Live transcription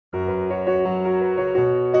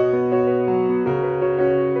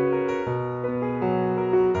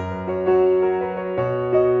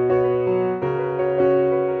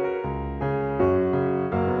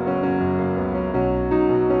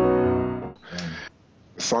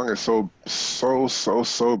song is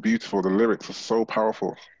so beautiful. The lyrics are so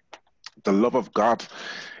powerful. The love of God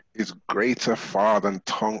is greater far than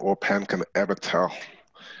tongue or pen can ever tell.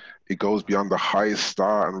 It goes beyond the highest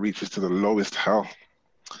star and reaches to the lowest hell.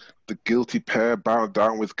 The guilty pair bowed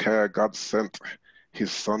down with care. God sent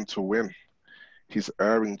his son to win. His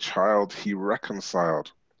erring child he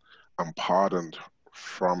reconciled and pardoned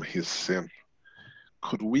from his sin.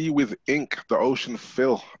 Could we with ink the ocean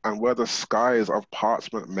fill, and were the skies of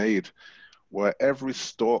parchment made, were every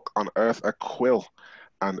stalk on earth a quill,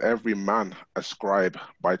 and every man a scribe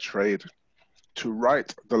by trade, to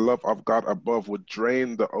write the love of God above would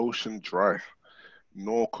drain the ocean dry,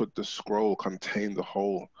 nor could the scroll contain the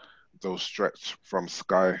whole, though stretched from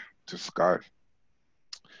sky to sky.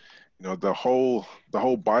 You know, the whole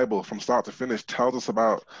Bible from start to finish tells us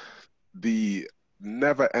about the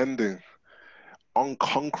never-ending,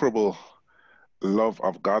 unconquerable love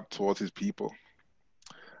of God towards his people.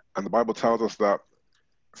 And the Bible tells us that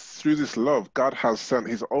through this love, God has sent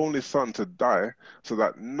his only son to die so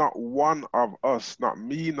that not one of us, not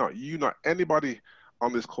me, not you, not anybody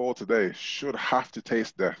on this call today should have to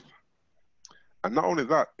taste death. And not only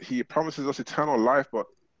that, he promises us eternal life, but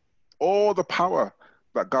all the power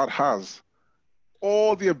that God has,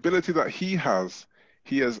 all the ability that he has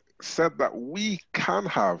said that we can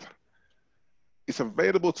have. It's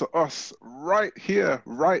available to us right here,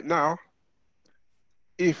 right now,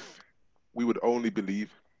 if we would only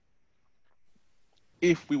believe.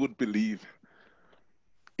 If we would believe.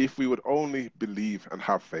 If we would only believe and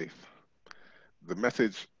have faith. The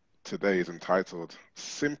message today is entitled,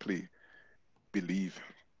 Simply Believe.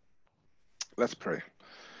 Let's pray.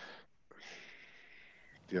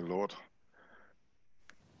 Dear Lord,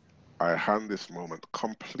 I hand this moment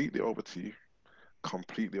completely over to you.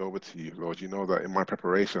 Completely over to you, Lord. You know that in my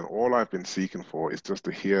preparation, all I've been seeking for is just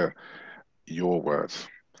to hear your words.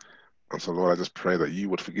 And so, Lord, I just pray that you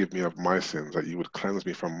would forgive me of my sins, that you would cleanse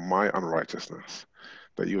me from my unrighteousness,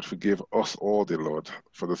 that you would forgive us all, dear Lord,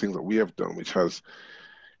 for the things that we have done, which has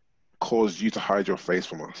caused you to hide your face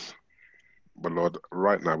from us. But Lord,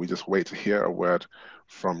 right now, we just wait to hear a word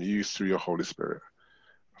from you through your Holy Spirit.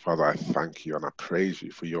 Father, I thank you and I praise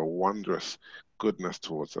you for your wondrous goodness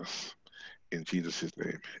towards us. In Jesus'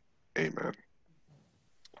 name, amen.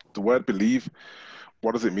 The word believe,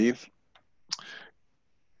 what does it mean?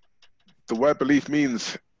 The word belief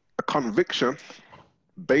means a conviction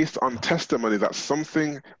based on testimony that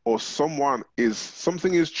something or something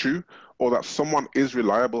is true, or that someone is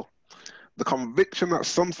reliable. The conviction that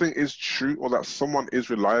something is true or that someone is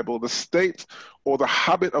reliable, the state or the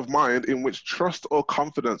habit of mind in which trust or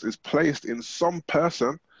confidence is placed in some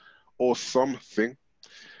person or something.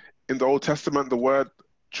 In the Old Testament, the word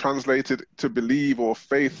translated to believe or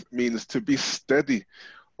faith means to be steady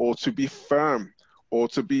or to be firm or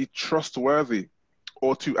to be trustworthy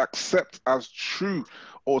or to accept as true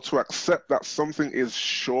or to accept that something is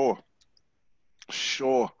sure.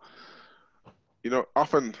 Sure. You know,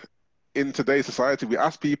 often in today's society, we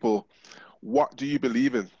ask people, what do you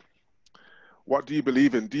believe in? What do you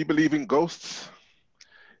believe in? Do you believe in ghosts?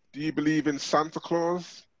 Do you believe in Santa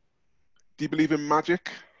Claus? Do you believe in magic?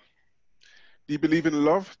 Do you believe in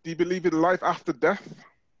love? Do you believe in life after death?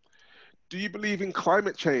 Do you believe in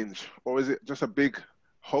climate change, or is it just a big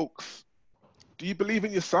hoax? Do you believe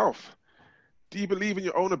in yourself? Do you believe in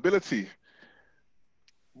your own ability?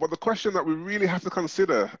 But the question that we really have to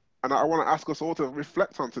consider, and I want to ask us all to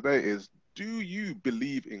reflect on today, is, do you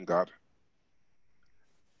believe in God?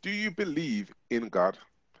 Do you believe in God?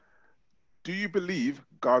 Do you believe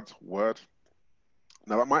God's word?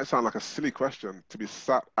 Now, that might sound like a silly question to be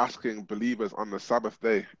sat asking believers on the Sabbath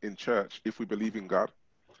day in church if we believe in God.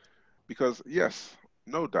 Because yes,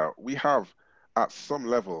 no doubt, we have at some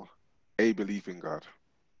level a belief in God.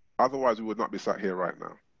 Otherwise, we would not be sat here right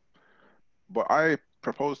now. But I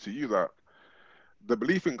propose to you that the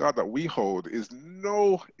belief in God that we hold is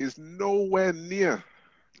nowhere near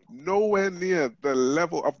the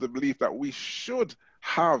level of the belief that we should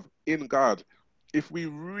have in God if we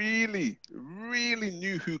really, really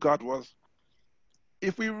knew who God was.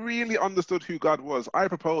 If we really understood who God was, I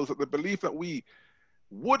propose that the belief that we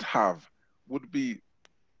would have would be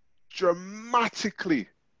dramatically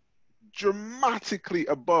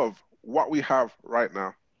above what we have right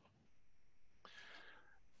now.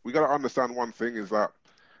 We got to understand one thing, is that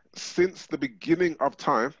since the beginning of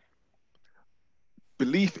time,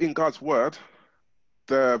 belief in God's word,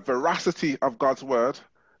 the veracity of God's word,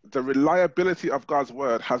 the reliability of God's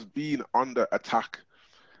word has been under attack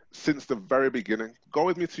since the very beginning. Go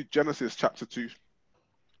with me to Genesis chapter 2.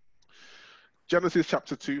 Genesis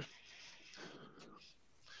chapter 2.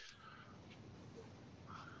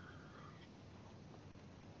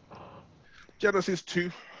 Genesis 2,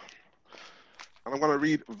 and I'm going to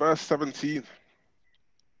read verse 17.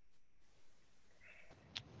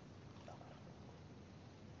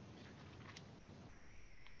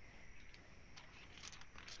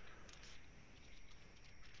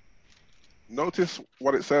 Notice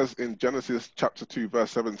what it says in Genesis chapter 2,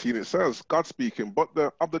 verse 17. It says, God speaking, but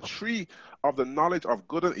of the tree of the knowledge of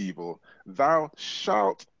good and evil, thou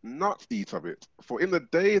shalt not eat of it. For in the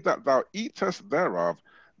day that thou eatest thereof,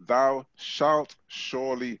 thou shalt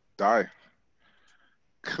surely die.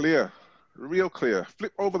 Clear, real clear.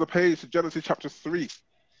 Flip over the page to Genesis chapter 3.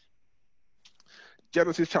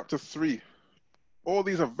 Genesis chapter 3. All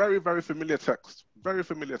these are very, very familiar texts. Very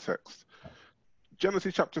familiar texts.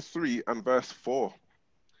 Genesis chapter 3 and verse 4.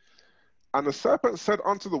 And the serpent said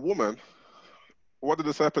unto the woman, what did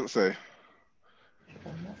the serpent say?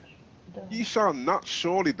 Ye shall not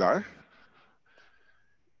surely die.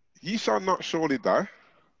 Ye shall not surely die.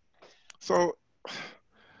 So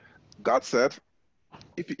God said,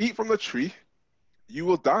 if you eat from the tree, you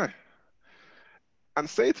will die. And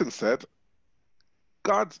Satan said,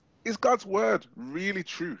 is God's word really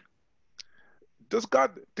true? Did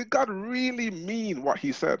God really mean what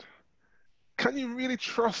he said? Can you really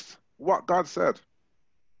trust what God said?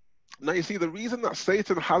 Now you see, the reason that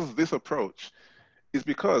Satan has this approach is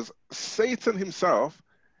because Satan himself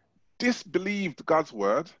disbelieved God's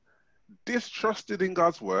word, distrusted in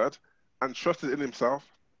God's word, and trusted in himself.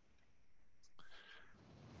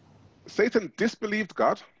 Satan disbelieved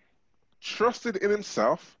God, trusted in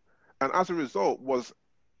himself, and as a result was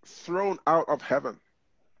thrown out of heaven.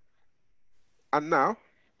 And now,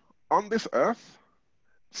 on this earth,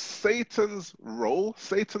 Satan's role,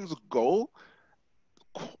 Satan's goal,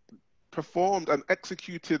 performed and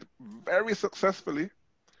executed very successfully,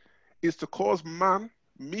 is to cause man,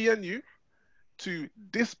 me and you, to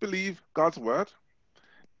disbelieve God's word,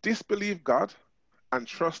 disbelieve God, and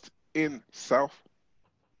trust in self.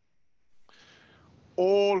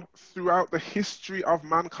 All throughout the history of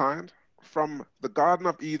mankind, from the Garden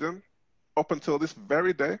of Eden up until this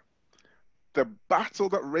very day, the battle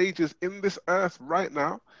that rages in this earth right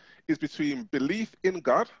now is between belief in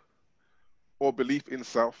God or belief in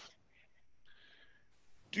self.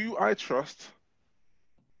 Do I trust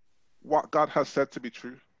what God has said to be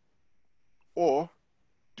true? Or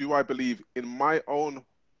do I believe in my own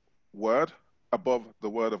word above the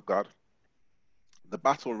word of God? The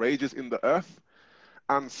battle rages in the earth,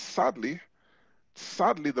 and sadly,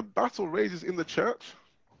 the battle rages in the church.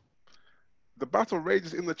 The battle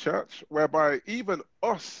rages in the church, whereby even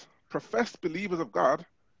us, professed believers of God,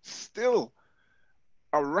 still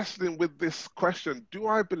are wrestling with this question: do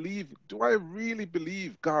I really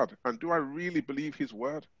believe God, and do I really believe his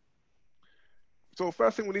word? So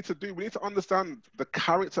first thing we need to do, we need to understand the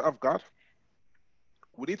character of God.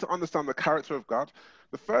 We need to understand the character of God.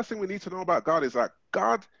 The first thing we need to know about God is that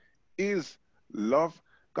God is love.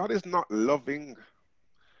 God is not loving.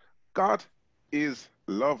 God is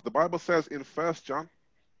love. The Bible says in 1 John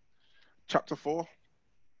chapter 4,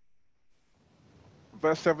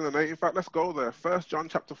 verse 7 and 8. In fact, let's go there. 1 John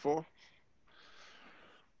chapter 4.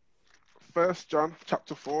 1 John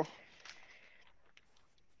chapter 4.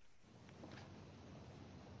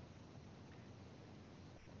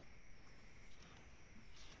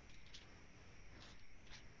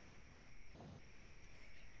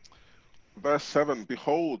 Verse 7,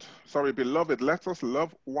 beloved, let us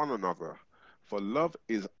love one another, for love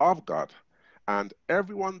is of God, and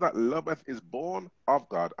everyone that loveth is born of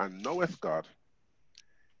God, and knoweth God.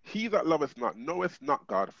 He that loveth not knoweth not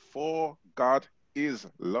God, for God is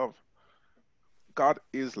love. God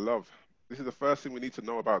is love. This is the first thing we need to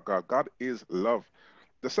know about God. God is love.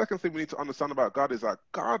 The second thing we need to understand about God is that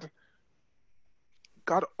God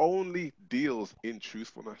only deals in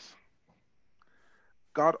truthfulness.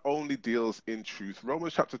 God only deals in truth.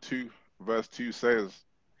 Romans chapter 2, verse 2 says,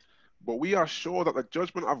 but we are sure that the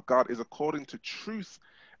judgment of God is according to truth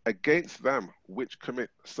against them which commit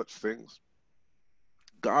such things.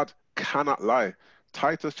 God cannot lie.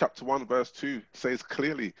 Titus chapter 1, verse 2 says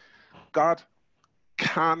clearly, God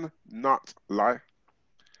cannot lie.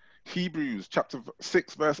 Hebrews chapter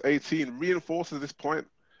 6, verse 18 reinforces this point,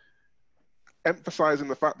 emphasizing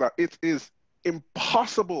the fact that it is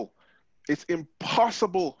impossible. It's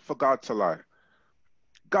impossible for God to lie.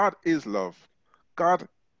 God is love. God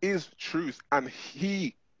is truth, and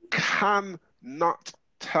he cannot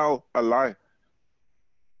tell a lie.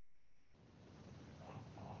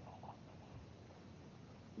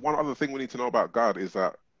 One other thing we need to know about God is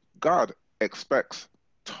that God expects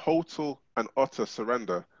total and utter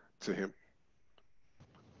surrender to him.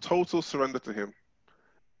 Total surrender to him.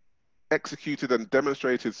 executed and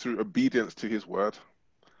demonstrated through obedience to his word.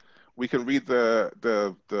 We can read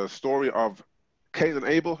the story of Cain and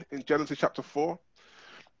Abel in Genesis chapter 4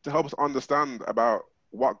 to help us understand about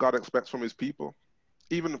what God expects from his people.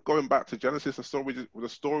 Even going back to Genesis, the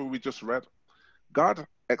story we just read, God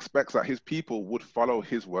expects that his people would follow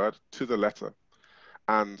his word to the letter.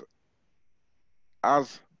 And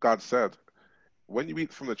as God said, when you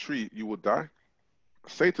eat from the tree, you will die.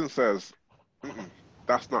 Satan says,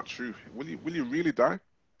 that's not true. Will you really die?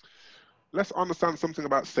 Let's understand something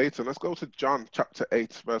about Satan. Let's go to John chapter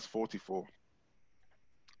 8, verse 44.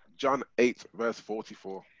 John 8, verse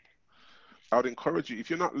 44. I would encourage you, if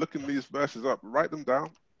you're not looking these verses up, write them down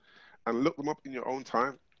and look them up in your own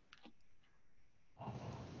time.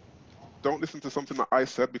 Don't listen to something that I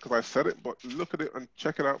said because I said it, but look at it and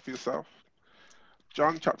check it out for yourself.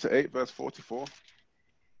 John chapter 8, verse 44.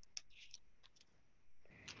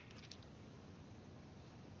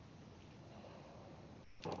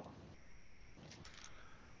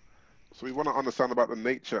 So we want to understand about the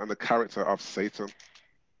nature and the character of Satan.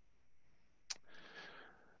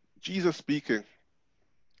 Jesus speaking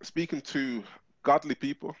to godly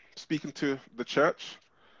people, speaking to the church.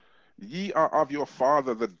 Ye are of your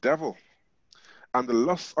father the devil, and the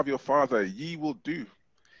lusts of your father ye will do.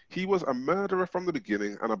 He was a murderer from the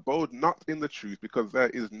beginning, and abode not in the truth, because there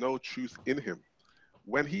is no truth in him.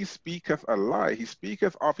 When he speaketh a lie, he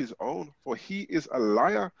speaketh of his own, for he is a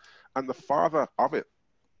liar and the father of it.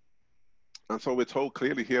 And so we're told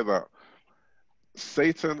clearly here that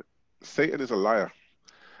Satan is a liar.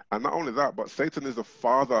 And not only that, but Satan is the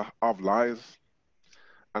father of lies.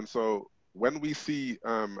 And so when we see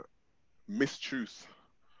mistruth,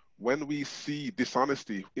 when we see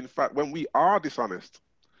dishonesty, in fact, when we are dishonest,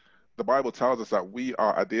 the Bible tells us that we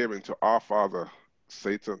are adhering to our father,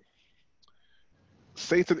 Satan.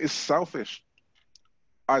 Satan is selfish.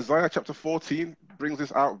 Isaiah chapter 14 brings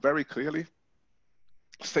this out very clearly.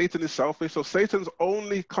 Satan is selfish. So Satan's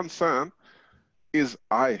only concern is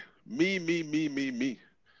I. Me, me, me, me, me.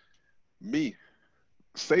 Me.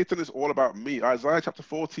 Satan is all about me. Isaiah chapter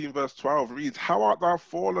 14 verse 12 reads, How art thou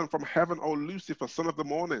fallen from heaven, O Lucifer, son of the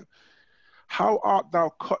morning? How art thou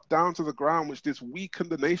cut down to the ground, which didst weaken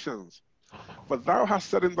the nations? For thou hast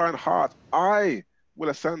said in thine heart, I will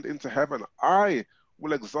ascend into heaven. I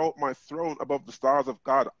will exalt my throne above the stars of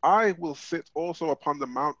God. I will sit also upon the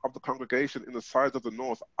mount of the congregation in the sides of the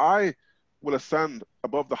north. I will ascend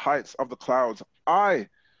above the heights of the clouds. I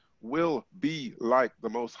will be like the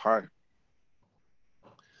Most High.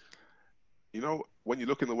 You know, when you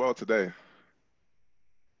look in the world today,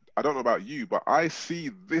 I don't know about you, but I see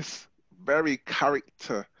this very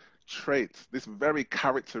character trait, this very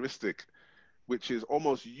characteristic, which is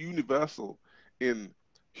almost universal in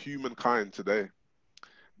humankind today.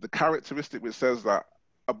 The characteristic which says that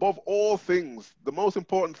above all things, the most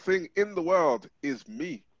important thing in the world is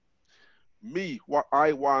me. Me, what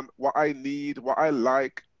I want, what I need, what I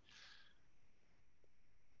like.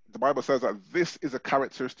 The Bible says that this is a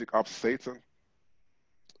characteristic of Satan.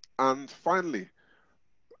 And finally,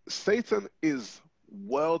 Satan is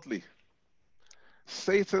worldly.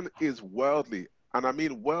 Satan is worldly, and I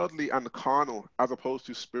mean worldly and carnal as opposed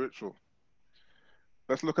to spiritual.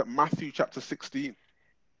 Let's look at Matthew chapter 16.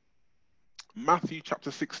 Matthew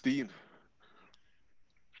chapter 16.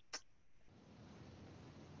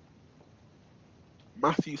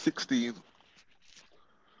 Matthew 16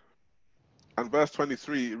 and verse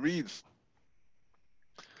 23 reads,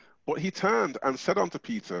 But he turned and said unto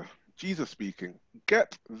Peter, Jesus speaking,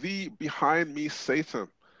 Get thee behind me, Satan.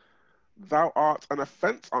 Thou art an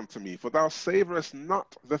offense unto me, for thou savorest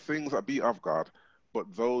not the things that be of God,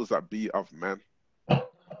 but those that be of men.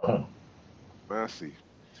 Mercy.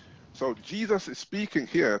 So Jesus is speaking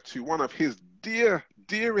here to one of his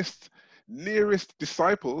dearest, nearest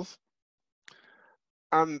disciples,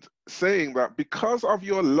 and saying that because of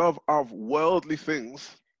your love of worldly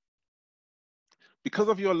things, because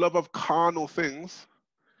of your love of carnal things,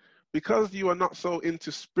 because you are not so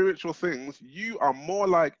into spiritual things, you are more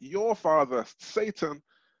like your father, Satan,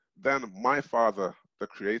 than my father, the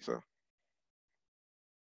Creator.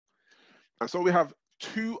 And so we have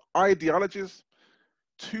two ideologies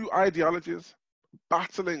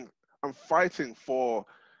battling and fighting for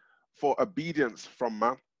obedience from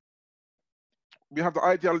man. We have the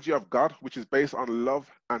ideology of God, which is based on love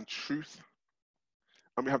and truth.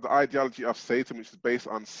 And we have the ideology of Satan, which is based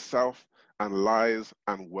on self and lies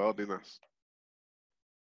and worldliness.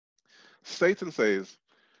 Satan says,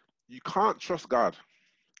 you can't trust God.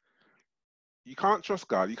 You can't trust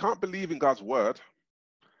God. You can't believe in God's word.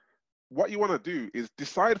 What you want to do is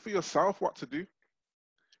decide for yourself what to do.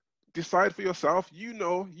 decide for yourself. You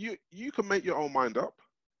know, you can make your own mind up.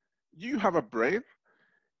 You have a brain.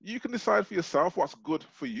 You can decide for yourself what's good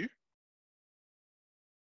for you.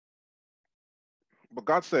 But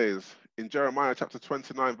God says in Jeremiah chapter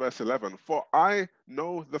 29, verse 11, "For I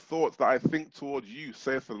know the thoughts that I think toward you,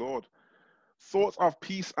 saith the Lord, thoughts of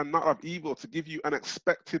peace and not of evil, to give you an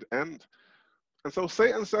expected end." And so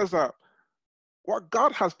Satan says that what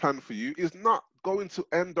God has planned for you is not going to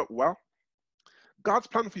end up well. God's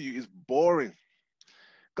plan for you is boring.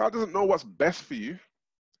 God doesn't know what's best for you.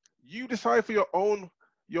 You decide for your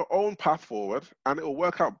own path forward, and it will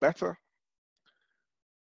work out better.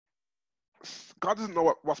 God doesn't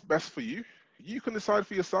know what's best for you. You can decide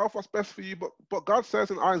for yourself what's best for you, but God says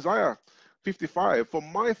in Isaiah 55, "For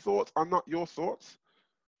my thoughts are not your thoughts,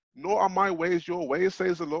 nor are my ways your ways,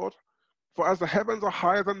 says the Lord. For as the heavens are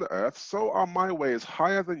higher than the earth, so are my ways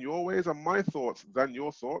higher than your ways, and my thoughts than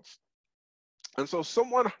your thoughts." And so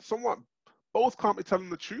someone, both can't be telling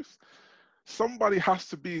the truth. Somebody has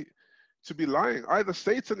to be lying. Either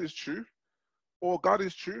Satan is true or God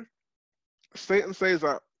is true. Satan says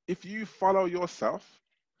that if you follow yourself,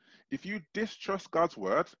 if you distrust God's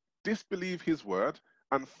word, disbelieve his word,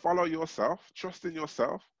 and follow yourself, trust in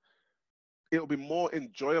yourself, it will be more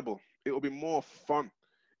enjoyable. It will be more fun.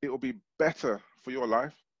 It will be better for your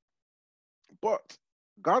life. But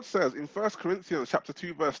God says in 1 Corinthians chapter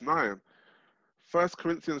 2, verse 9, 1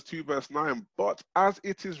 Corinthians 2, verse 9, "But as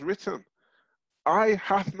it is written, eye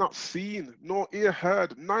hath not seen, nor ear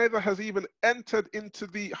heard, neither has even entered into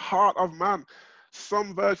the heart of man."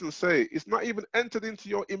 Some versions say it's not even entered into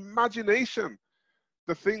your imagination,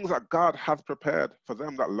 the things that God hath prepared for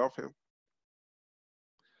them that love him.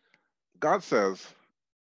 God says,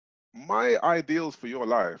 my ideals for your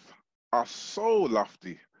life are so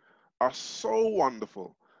lofty, are so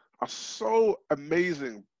wonderful, are so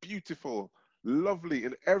amazing, beautiful, lovely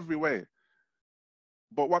in every way.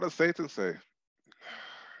 But what does Satan say?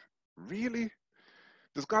 Really?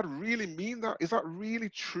 Does God really mean that? Is that really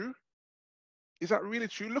true? Is that really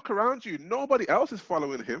true? Look around you. Nobody else is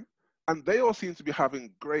following him, and they all seem to be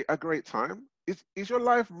having a great time. Is your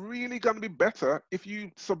life really going to be better if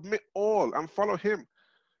you submit all and follow him?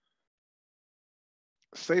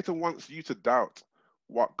 Satan wants you to doubt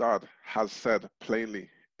what God has said plainly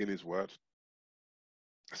in his word.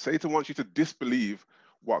 Satan wants you to disbelieve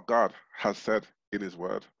what God has said in his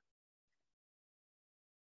word.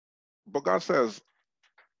 But God says,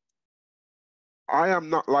 I am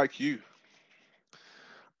not like you.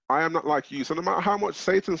 I am not like you. So no matter how much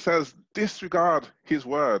Satan says, disregard his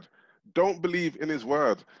word, don't believe in his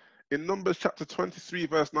word. In Numbers chapter 23,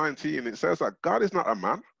 verse 19, it says that God is not a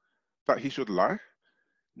man that he should lie,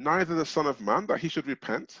 neither the son of man that he should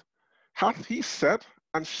repent. Hath he said,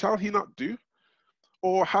 and shall he not do?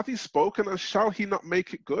 Or hath he spoken, and shall he not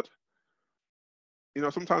make it good? You know,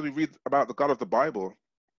 sometimes we read about the God of the Bible,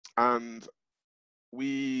 and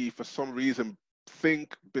we, for some reason,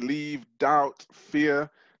 think, believe, doubt, fear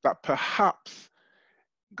that perhaps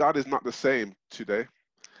God is not the same today.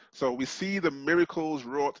 So we see the miracles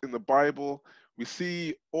wrought in the Bible. We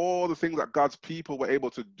see all the things that God's people were able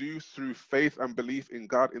to do through faith and belief in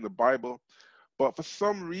God in the Bible. But for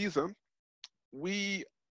some reason, we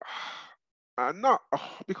are not,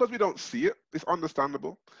 because we don't see it, it's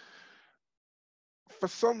understandable. For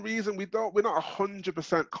some reason, we're not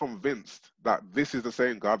 100% convinced that this is the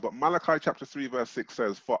same God. But Malachi chapter 3, verse 6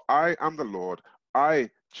 says, "For I am the Lord, I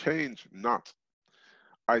change not.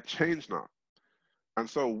 I change not." And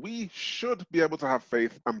so we should be able to have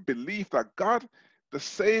faith and believe that God, the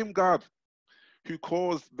same God who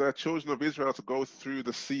caused the children of Israel to go through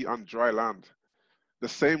the sea on dry land, the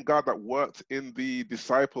same God that worked in the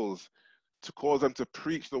disciples to cause them to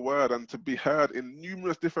preach the word and to be heard in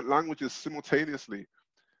numerous different languages simultaneously,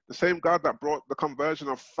 the same God that brought the conversion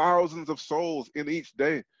of thousands of souls in each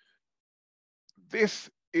day. This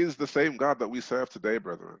is the same God that we serve today,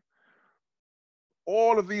 brethren.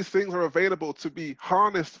 All of these things are available to be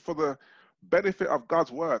harnessed for the benefit of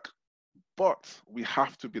God's work, but we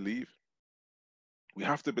have to believe. We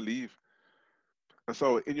have to believe. And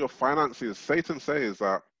so in your finances, Satan says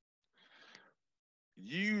that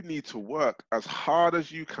you need to work as hard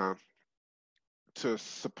as you can to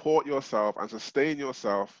support yourself and sustain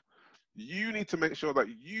yourself. You need to make sure that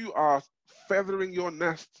you are feathering your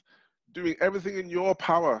nest, doing everything in your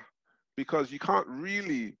power, because you can't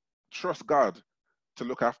really trust God to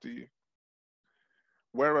look after you.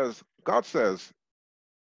 Whereas God says,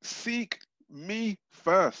 seek me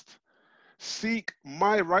first. Seek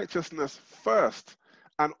my righteousness first.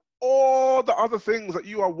 And all the other things that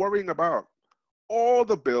you are worrying about, all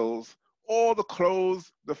the bills, all the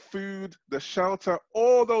clothes, the food, the shelter,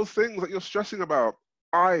 all those things that you're stressing about,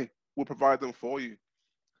 I will provide them for you.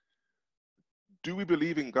 Do we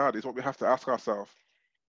believe in God is what we have to ask ourselves.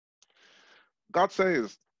 God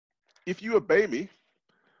says, if you obey me,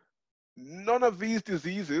 none of these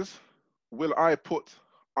diseases will I put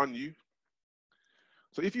on you.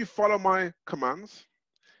 So if you follow my commands,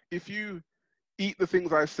 if you eat the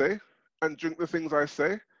things I say and drink the things I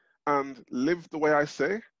say and live the way I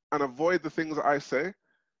say and avoid the things that I say,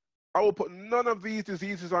 I will put none of these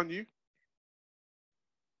diseases on you.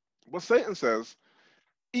 But Satan says,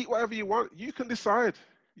 eat whatever you want. You can decide.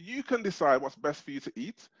 You can decide what's best for you to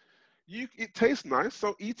eat. It tastes nice,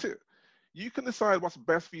 so eat it. You can decide what's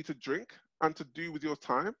best for you to drink and to do with your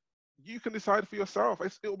time. You can decide for yourself.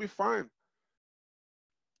 It'll be fine.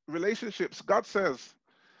 Relationships, God says,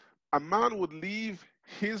 a man would leave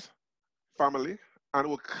his family and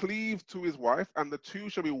will cleave to his wife, and the two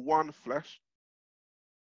shall be one flesh.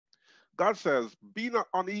 God says, be not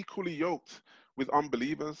unequally yoked with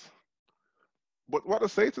unbelievers. But what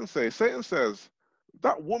does Satan say? Satan says,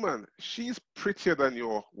 that woman, she's prettier than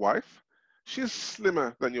your wife. She's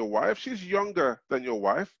slimmer than your wife. She's younger than your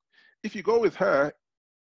wife. If you go with her,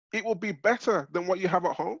 it will be better than what you have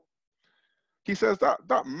at home. He says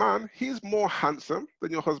that man, he's more handsome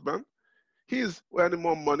than your husband. He's earning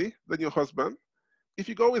more money than your husband. If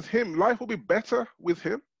you go with him, life will be better with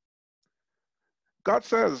him. God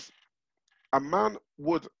says a man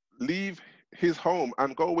would leave his home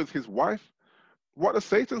and go with his wife. What does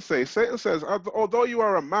Satan say? Satan says, although you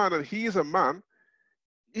are a man and he is a man,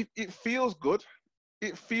 it feels good.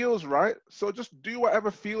 It feels right. So just do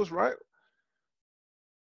whatever feels right.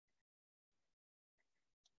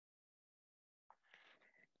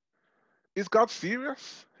 Is God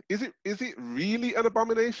serious? Is it really an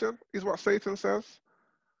abomination? Is what Satan says.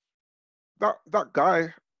 That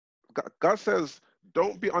guy, God says,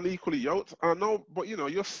 don't be unequally yoked. I know, but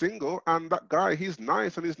you're single, and that guy, he's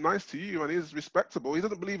nice, and he's nice to you, and he's respectable. He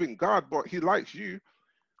doesn't believe in God, but he likes you.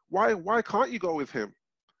 Why can't you go with him?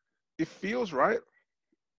 It feels right.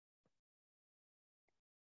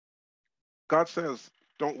 God says,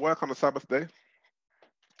 don't work on the Sabbath day.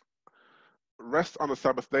 Rest on the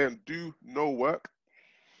Sabbath day and do no work.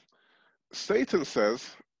 Satan says,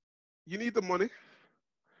 you need the money.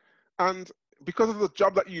 And because of the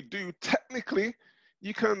job that you do, technically,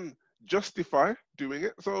 you can justify doing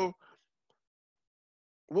it. So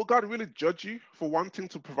will God really judge you for wanting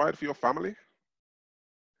to provide for your family?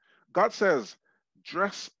 God says,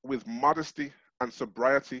 dress with modesty and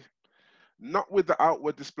sobriety, not with the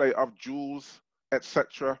outward display of jewels,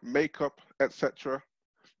 etc., makeup, etc.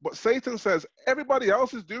 But Satan says, everybody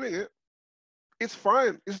else is doing it. It's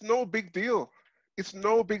fine. It's no big deal. It's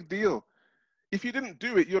no big deal. If you didn't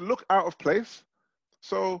do it, you'll look out of place.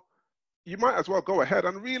 So you might as well go ahead.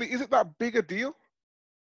 And really, is it that big a deal?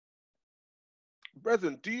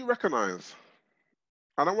 Brethren, do you recognize,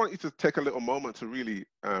 and I want you to take a little moment to really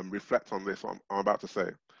reflect on this, what I'm about to say.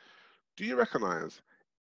 Do you recognize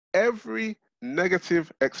every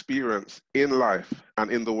negative experience in life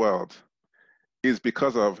and in the world is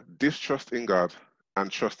because of distrust in God and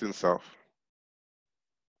trust in self?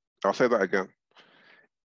 I'll say that again.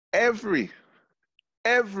 Every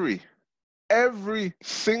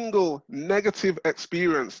single negative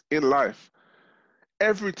experience in life,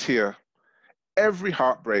 every tear, every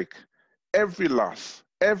heartbreak, every loss,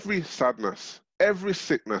 every sadness, every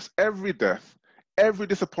sickness, every death, every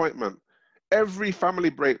disappointment, every family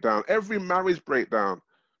breakdown, every marriage breakdown,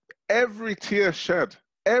 every tear shed,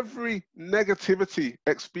 every negativity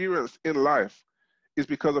experienced in life is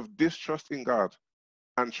because of distrust in God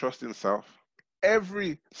and trust in self.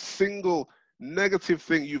 Every single negative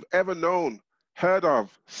thing you've ever known, heard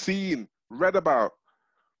of, seen, read about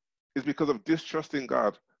is because of distrust in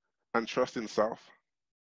God and trust in self.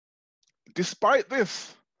 Despite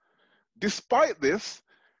this,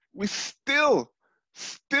 we still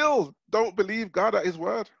don't believe God at his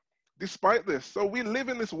word. Despite this. So we live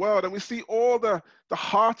in this world and we see all the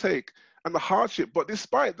heartache and the hardship, but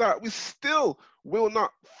despite that, we still will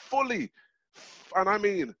not fully, and I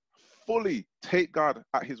mean fully, take God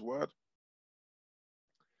at his word.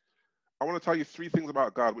 I want to tell you 3 things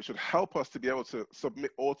about God which should help us to be able to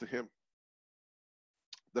submit all to him.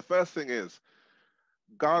 The first thing is,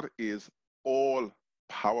 God is all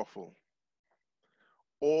powerful,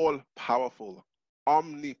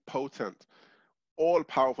 omnipotent, all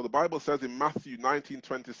powerful. The Bible says in Matthew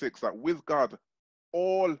 19:26 that with God,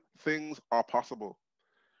 all things are possible.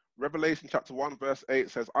 Revelation chapter 1 verse 8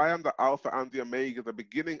 says, I am the Alpha and the Omega, the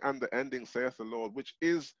beginning and the ending, saith the Lord, which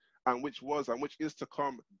is and which was and which is to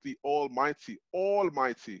come, the Almighty,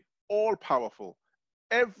 all powerful.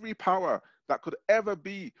 Every power that could ever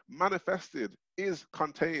be manifested is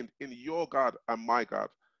contained in your God and my God.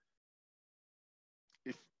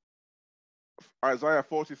 If Isaiah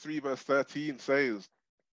 43 verse 13 says,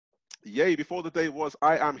 yea, before the day was,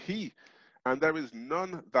 I am he, and there is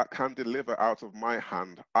none that can deliver out of my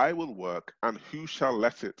hand. I will work, and who shall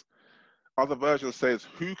let it? Other version says,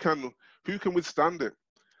 who can withstand it?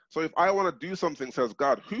 So if I want to do something, says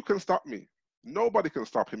God, who can stop me? Nobody can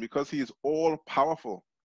stop him because he is all powerful.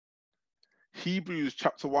 Hebrews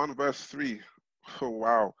chapter 1 verse 3. Oh,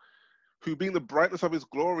 wow. Who being the brightness of his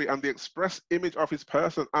glory and the express image of his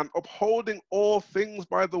person, and upholding all things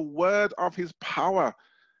by the word of his power,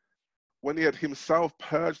 when he had himself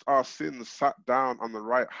purged our sins, sat down on the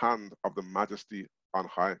right hand of the majesty on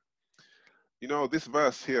high. You know, this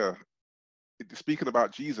verse here, speaking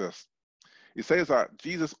about Jesus, it says that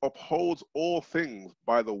Jesus upholds all things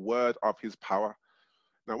by the word of his power.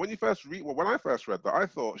 Now, when you first read, well, when I first read that, I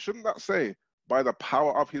thought, shouldn't that say by the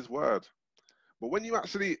power of his word? But when you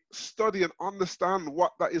actually study and understand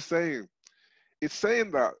what that is saying, it's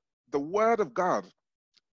saying that the word of God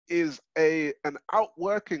is an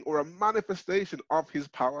outworking or a manifestation of his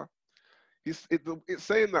power. It's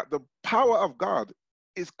saying that the power of God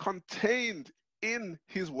is contained in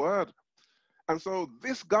his word. And so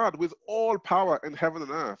this God with all power in heaven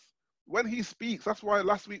and earth, when he speaks, that's why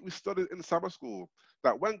last week we studied in Sabbath school,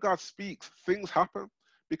 that when God speaks, things happen,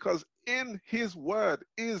 because in his word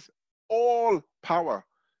is all power,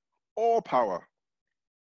 all power.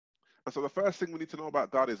 And so the first thing we need to know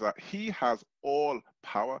about God is that he has all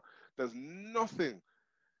power. There's nothing,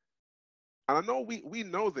 and I know we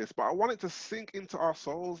know this, but I want it to sink into our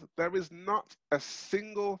souls. There is not a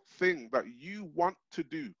single thing that you want to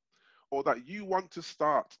do, or that you want to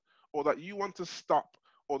start, or that you want to stop,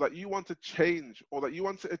 or that you want to change, or that you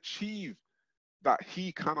want to achieve that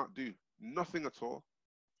he cannot do. Nothing at all.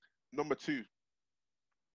 Number two,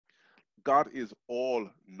 God is all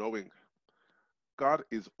knowing. God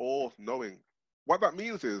is all knowing. What that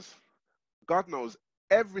means is God knows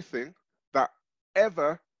everything that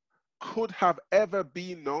ever could have ever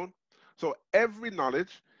been known. So every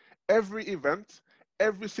knowledge, every event,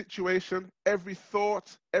 every situation, every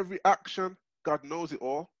thought, every action, God knows it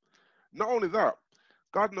all. Not only that,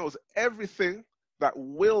 God knows everything that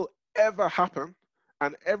will ever happen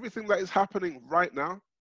and everything that is happening right now.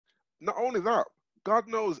 Not only that, God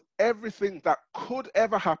knows everything that could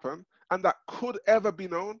ever happen and that could ever be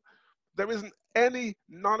known. There isn't any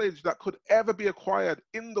knowledge that could ever be acquired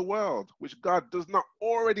in the world which God does not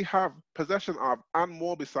already have possession of, and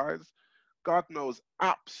more besides. God knows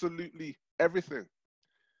absolutely everything.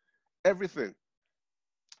 Everything.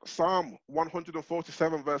 Psalm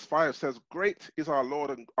 147 verse 5 says, great is our Lord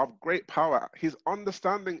and of great power. His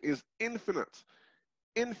understanding is infinite.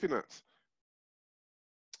 Infinite.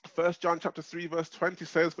 1 John chapter 3 verse 20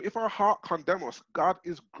 says, for if our heart condemn us, God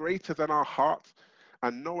is greater than our heart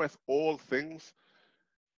and knoweth all things.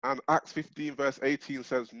 And Acts 15 verse 18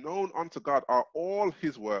 says, known unto God are all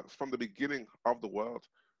his works from the beginning of the world.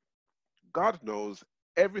 God knows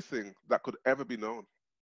everything that could ever be known.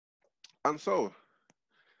 And so,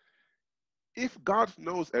 if God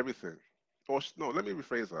knows everything, or no, let me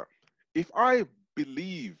rephrase that. If I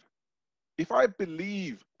believe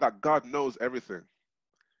that God knows everything,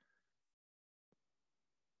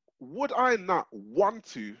 would I not want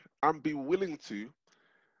to and be willing to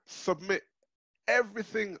submit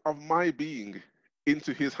everything of my being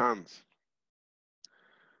into his hands?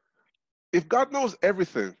 If God knows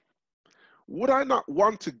everything, would I not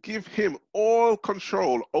want to give him all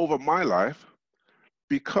control over my life,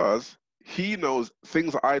 because he knows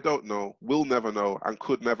things that I don't know, will never know, and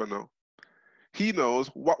could never know. He knows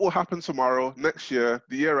what will happen tomorrow, next year,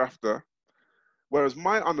 the year after, whereas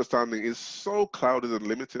my understanding is so clouded and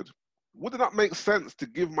limited. Would it not make sense to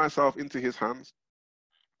give myself into his hands?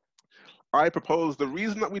 I propose the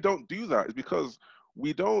reason that we don't do that is because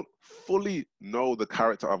we don't fully know the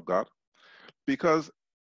character of God. Because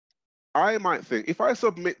I might think, if I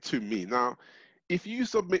submit to me, now, if you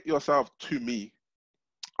submit yourself to me,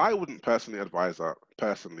 I wouldn't personally advise that,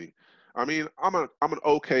 personally. I mean, I'm an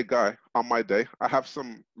okay guy on my day. I have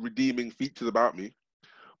some redeeming features about me,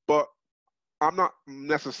 but I'm not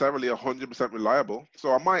necessarily 100% reliable.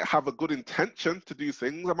 So I might have a good intention to do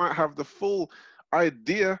things. I might have the full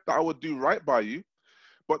idea that I would do right by you,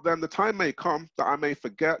 but then the time may come that I may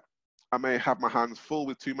forget. I may have my hands full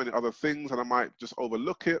with too many other things and I might just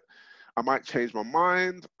overlook it. I might change my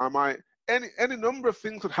mind. I might, any number of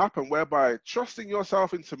things could happen whereby trusting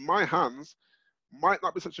yourself into my hands might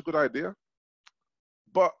not be such a good idea.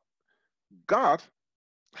 But God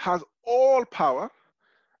has all power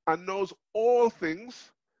and knows all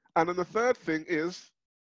things. And then the third thing is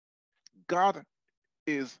God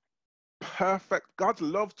is perfect. God's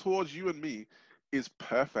love towards you and me is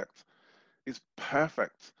perfect. Is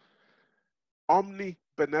perfect.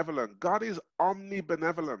 Omnibenevolent. God is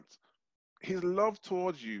omnibenevolent. His love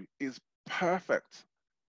towards you is perfect.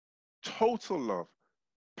 Total love.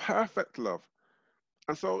 Perfect love.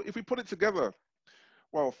 And so if we put it together,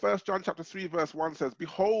 well, 1 John chapter 3 verse 1 says,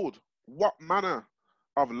 behold, what manner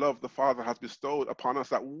of love the Father has bestowed upon us,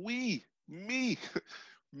 that we, me,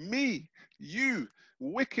 you,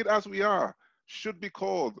 wicked as we are, should be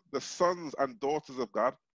called the sons and daughters of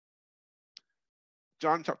God.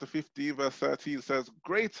 John chapter 15 verse 13 says,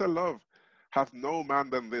 greater love hath no man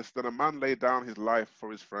than this, than a man lay down his life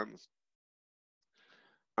for his friends.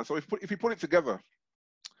 And so if we put it together,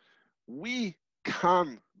 we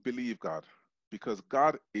can believe God because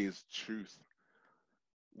God is truth.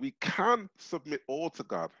 We can submit all to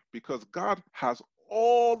God because God has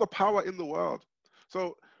all the power in the world.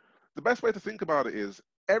 So the best way to think about it is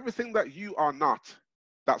everything that you are not,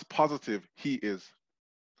 that's positive, he is.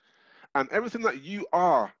 And everything that you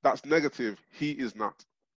are, that's negative, he is not.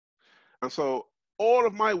 And so all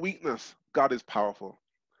of my weakness, God is powerful.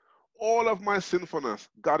 All of my sinfulness,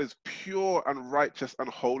 God is pure and righteous and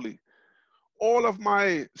holy. All of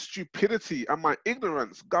my stupidity and my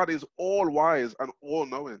ignorance, God is all wise and all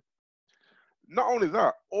knowing. Not only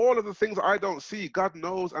that, all of the things I don't see, God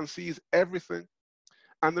knows and sees everything.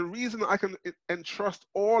 And the reason I can entrust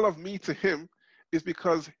all of me to him is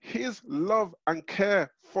because his love and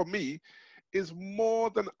care for me is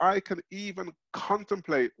more than I can even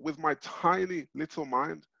contemplate with my tiny little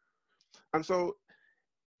mind. And so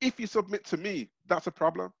if you submit to me, that's a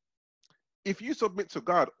problem. If you submit to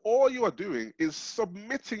God, all you are doing is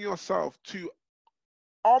submitting yourself to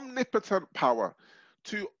omnipotent power,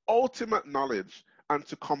 to ultimate knowledge, and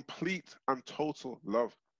to complete and total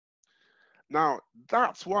love. Now,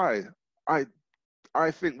 that's why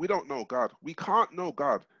I think we don't know God. We can't know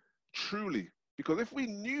God truly, because if we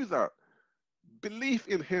knew that, belief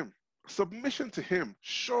in him, submission to him,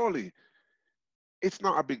 surely it's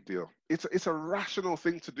not a big deal. It's a rational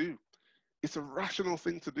thing to do. It's a rational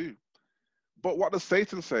thing to do. But what does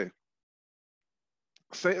Satan say?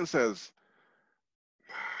 Satan says,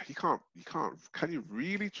 you can't, can you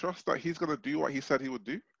really trust that he's going to do what he said he would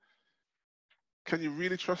do? Can you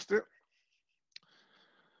really trust it?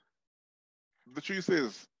 The truth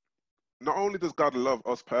is, not only does God love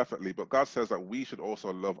us perfectly, but God says that we should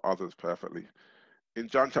also love others perfectly. In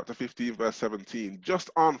John chapter 15, verse 17,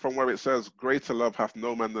 just on from where it says, greater love hath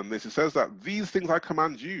no man than this, it says that these things I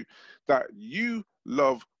command you, that you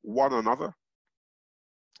love one another.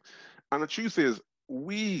 And the truth is,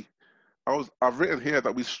 I've written here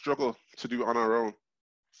that we struggle to do it on our own.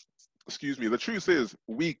 Excuse me. The truth is,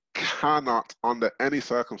 we cannot, under any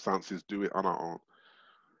circumstances, do it on our own.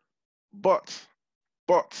 But,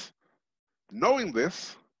 knowing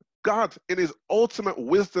this, God, in his ultimate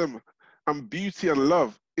wisdom and beauty and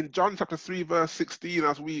love, in John chapter 3, verse 16,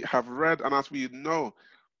 as we have read and as we know,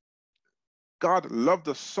 God loved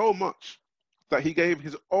us so much that he gave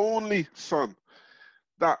his only son,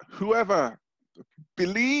 that whoever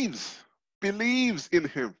believes in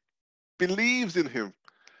him,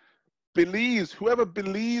 whoever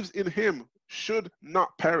believes in him should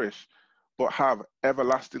not perish, but have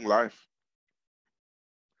everlasting life.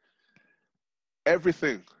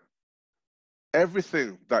 Everything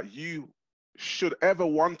that you should ever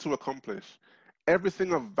want to accomplish,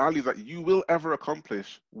 everything of value that you will ever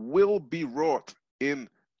accomplish will be wrought in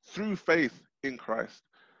through faith in Christ,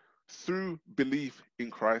 through belief in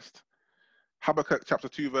Christ. Habakkuk chapter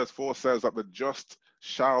 2 verse 4 says that the just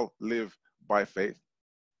shall live by faith.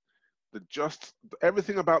 The just,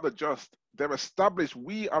 everything about the just, they're established,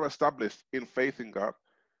 we are established in faith in God.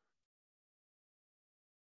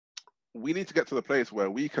 We need to get to the place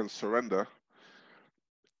where we can surrender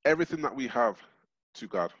everything that we have to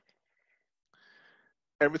God.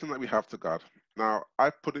 Everything that we have to God. Now, I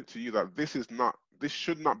put it to you that this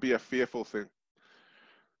should not be a fearful thing.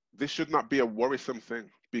 This should not be a worrisome thing,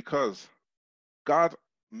 because God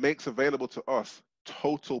makes available to us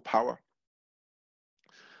total power.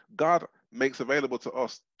 God makes available to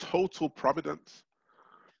us total providence.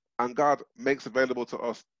 And God makes available to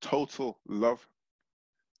us total love.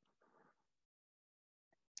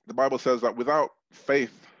 The Bible says that without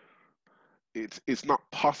faith, it's not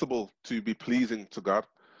possible to be pleasing to God.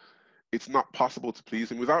 It's not possible to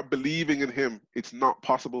please him. Without believing in him, it's not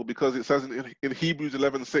possible, because it says in Hebrews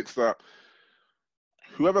 11:6 that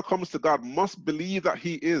whoever comes to God must believe that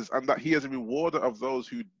he is, and that he is a rewarder of those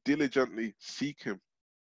who diligently seek him.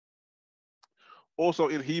 Also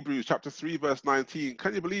in Hebrews chapter 3, verse 19.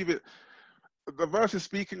 Can you believe it? The verse is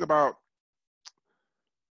speaking about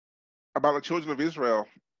the children of Israel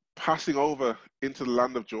passing over into the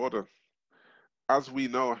land of Jordan. As we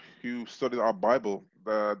know, who studied our Bible,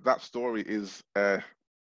 that story is a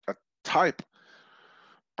type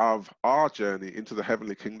of our journey into the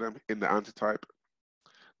heavenly kingdom in the antitype.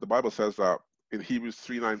 The Bible says that in Hebrews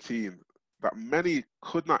 3:19 that many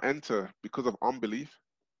could not enter because of unbelief.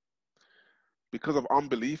 Because of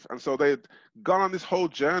unbelief. And so they'd gone on this whole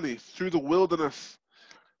journey through the wilderness,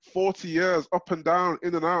 40 years, up and down,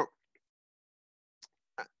 in and out.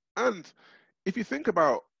 And if you think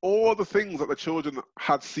about all the things that the children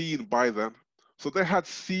had seen by then, so they had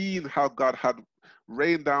seen how God had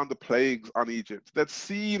rained down the plagues on Egypt. They'd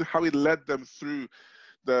seen how he led them through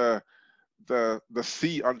the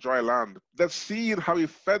sea on dry land. They'd seen how he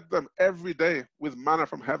fed them every day with manna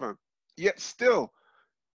from heaven. Yet still,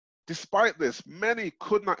 despite this, many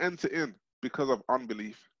could not enter in because of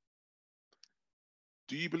unbelief.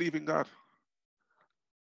 Do you believe in God?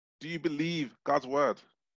 Do you believe God's word?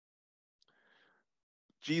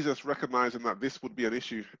 Jesus, recognizing that this would be an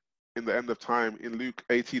issue in the end of time, in Luke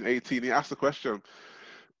 18:18, he asked the question,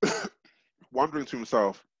 wondering to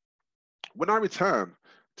himself, when I return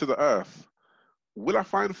to the earth, will I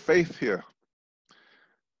find faith here?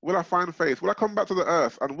 Will I find faith? Will I come back to the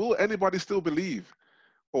earth? And will anybody still believe?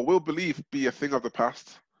 Or will belief be a thing of the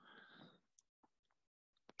past?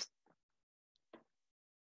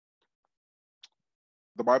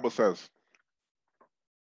 The Bible says,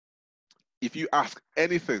 if you ask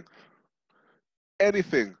anything,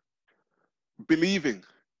 believing,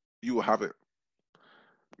 you will have it.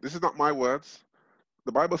 This is not my words.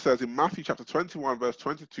 The Bible says in Matthew chapter 21, verse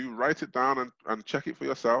 22, write it down and check it for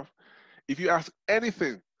yourself. If you ask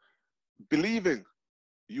anything, believing,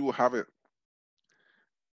 you will have it.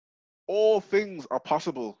 All things are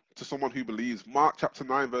possible to someone who believes. Mark chapter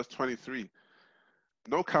 9, verse 23.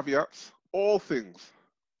 No caveats. All things.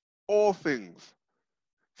 All things.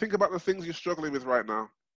 Think about the things you're struggling with right now.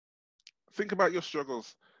 Think about your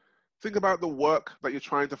struggles. Think about the work that you're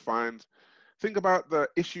trying to find. Think about the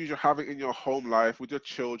issues you're having in your home life, with your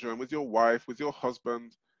children, with your wife, with your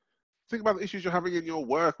husband. Think about the issues you're having in your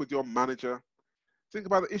work with your manager. Think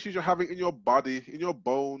about the issues you're having in your body, in your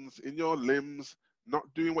bones, in your limbs,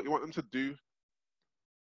 not doing what you want them to do.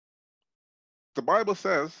 The Bible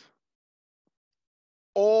says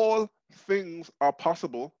all things are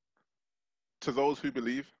possible to those who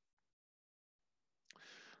believe.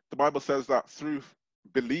 The Bible says that through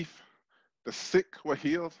belief, the sick were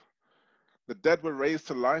healed, the dead were raised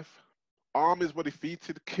to life, armies were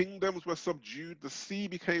defeated, kingdoms were subdued, the sea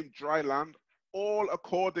became dry land, all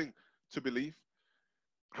according to belief.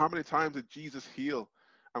 How many times did Jesus heal?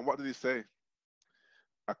 And what did he say?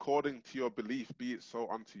 According to your belief, be it so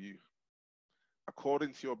unto you.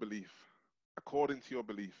 According to your belief. According to your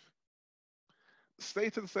belief.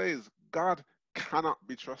 Satan says God cannot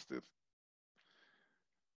be trusted.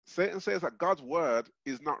 Satan says that God's word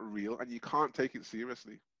is not real and you can't take it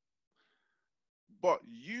seriously. But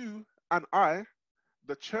you and I,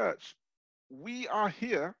 the church, we are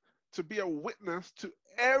here to be a witness to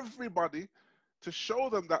everybody, to show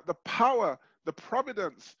them that the power, the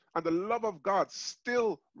providence, and the love of God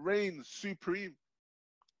still reigns supreme.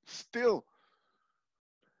 Still.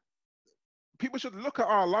 People should look at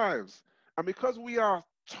our lives, and because we are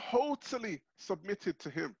totally submitted to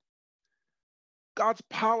him, God's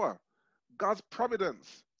power, God's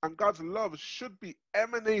providence, and God's love should be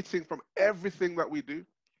emanating from everything that we do.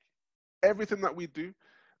 Everything that we do.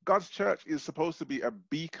 God's church is supposed to be a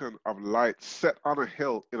beacon of light set on a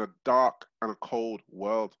hill in a dark and a cold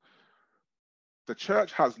world. The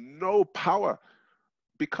church has no power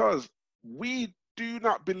because we do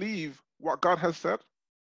not believe what God has said.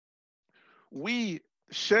 We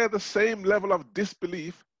share the same level of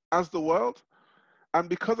disbelief as the world. And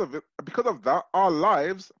because of that, our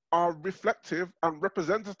lives are reflective and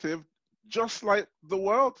representative, just like the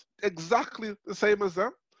world, exactly the same as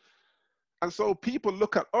them. And so people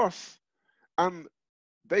look at us and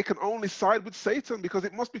they can only side with Satan because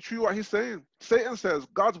it must be true what he's saying. Satan says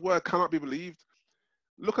God's word cannot be believed.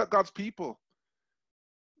 Look at God's people.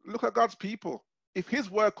 Look at God's people. If his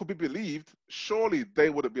word could be believed, surely they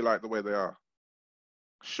wouldn't be like the way they are.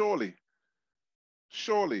 Surely.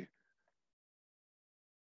 Surely.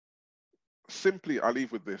 Simply, I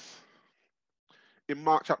leave with this. In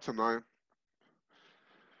Mark chapter 9,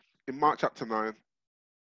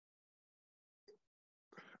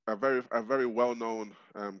 a very well-known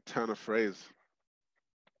turn of phrase.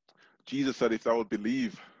 Jesus said, if thou would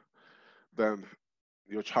believe, then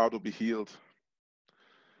your child will be healed.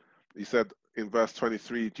 He said, in verse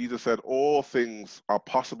 23, Jesus said, all things are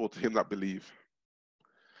possible to him that believe.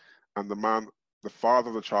 And the man, the father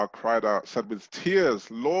of the child, cried out, said with tears,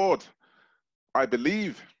 Lord, I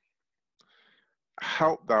believe.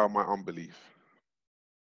 Help thou my unbelief.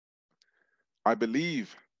 I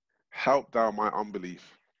believe. Help thou my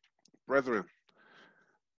unbelief. Brethren,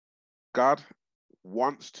 God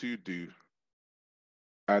wants to do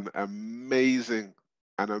an amazing,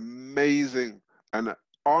 and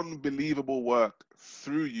unbelievable work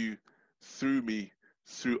through you, through me,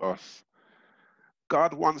 through us.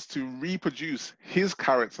 God wants to reproduce his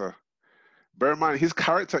character. Bear in mind, his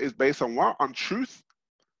character is based on what? On truth,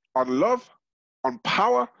 on love, on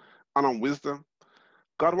power, and on wisdom.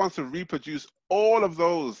 God wants to reproduce all of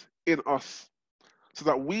those in us so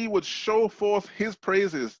that we would show forth his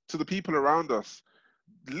praises to the people around us,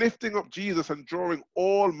 lifting up Jesus and drawing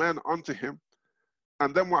all men unto him.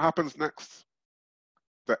 And then what happens next?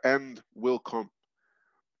 The end will come.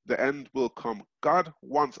 The end will come. God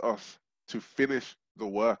wants us to finish the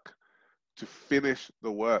work. To finish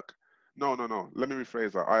the work. No. Let me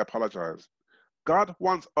rephrase that. I apologize. God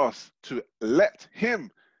wants us to let him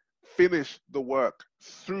finish the work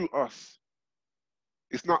through us.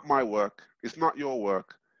 It's not my work. It's not your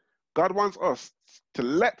work. God wants us to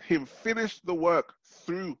let him finish the work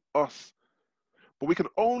through us. But we can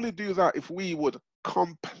only do that if we would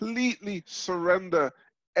completely surrender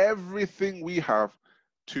everything we have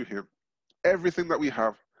to him. Everything that we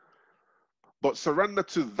have. But surrender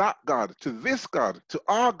to that God, to this God, to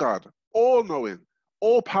our God, all-knowing,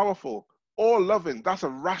 all-powerful, all-loving. That's a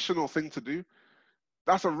rational thing to do.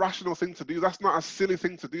 That's a rational thing to do. That's not a silly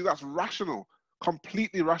thing to do. That's rational,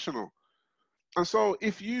 completely rational. And so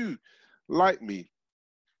if you, like me,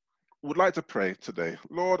 would like to pray today,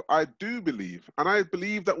 Lord, I do believe, and I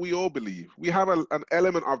believe that we all believe. We have an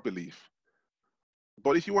element of belief.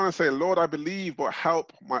 But if you want to say, Lord, I believe, but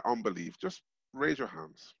help my unbelief, just raise your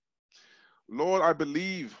hands. Lord, I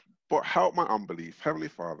believe, but help my unbelief. Heavenly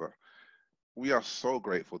Father, we are so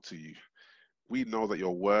grateful to you. We know that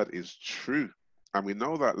your word is true. And we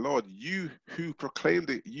know that, Lord, you who proclaimed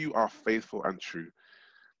it, you are faithful and true.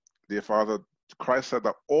 Dear Father, Christ said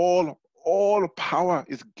that all power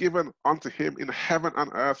is given unto him in heaven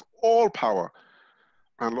and earth, all power.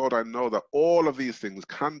 And Lord, I know that all of these things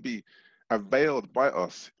can be availed by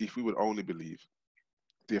us if we would only believe.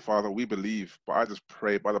 Dear Father, we believe, but I just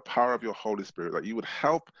pray by the power of your Holy Spirit that you would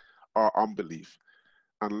help our unbelief.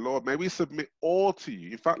 And Lord, may we submit all to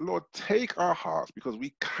you. In fact, Lord, take our hearts because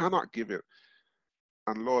we cannot give it.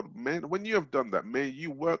 And Lord, when you have done that, may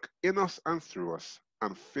you work in us and through us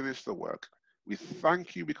and finish the work. We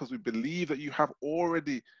thank you because we believe that you have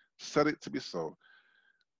already said it to be so.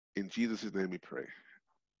 In Jesus' name we pray.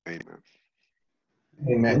 Amen.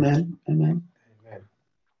 Amen. Amen.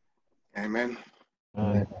 Amen.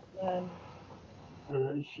 Amen.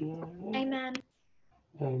 Amen.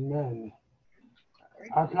 Amen.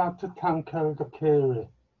 I'd like to thank Elder Carey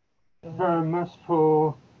very much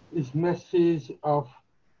for his message of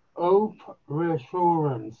hope,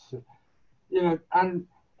 reassurance. You know, and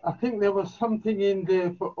I think there was something in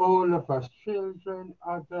there for all of us, children,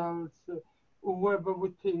 adults, whoever we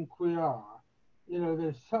think we are. You know,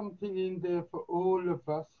 there's something in there for all of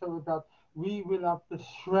us so that we will have the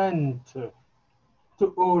strength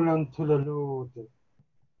to hold on to the Lord.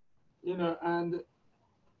 You know, and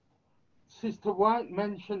Sister White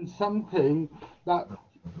mentioned something that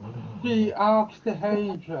she asked the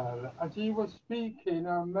angel as he was speaking.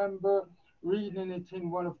 I remember reading it in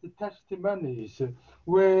one of the testimonies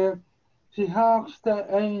where she asked the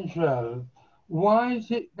angel, why is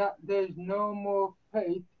it that there's no more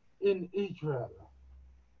faith in Israel?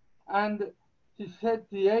 And she said,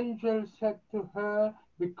 the angel said to her,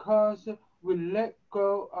 because we let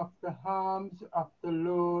go of the arms of the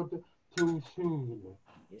Lord too soon.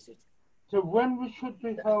 So when we should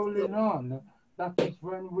be holding on, that is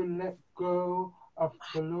when we let go of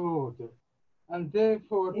the Lord. And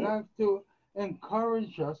therefore, I'd like to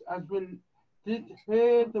encourage us as we did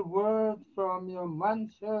hear the word from your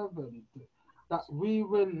manservant, that we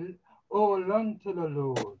will hold on to the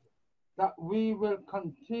Lord, that we will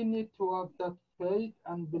continue to have that faith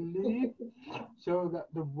and believe so that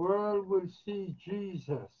the world will see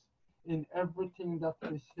Jesus in everything that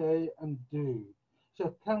we say and do.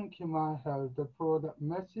 So thank you, my elder, for that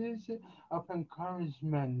message of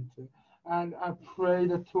encouragement. And I pray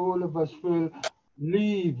that all of us will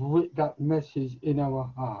leave with that message in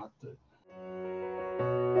our heart.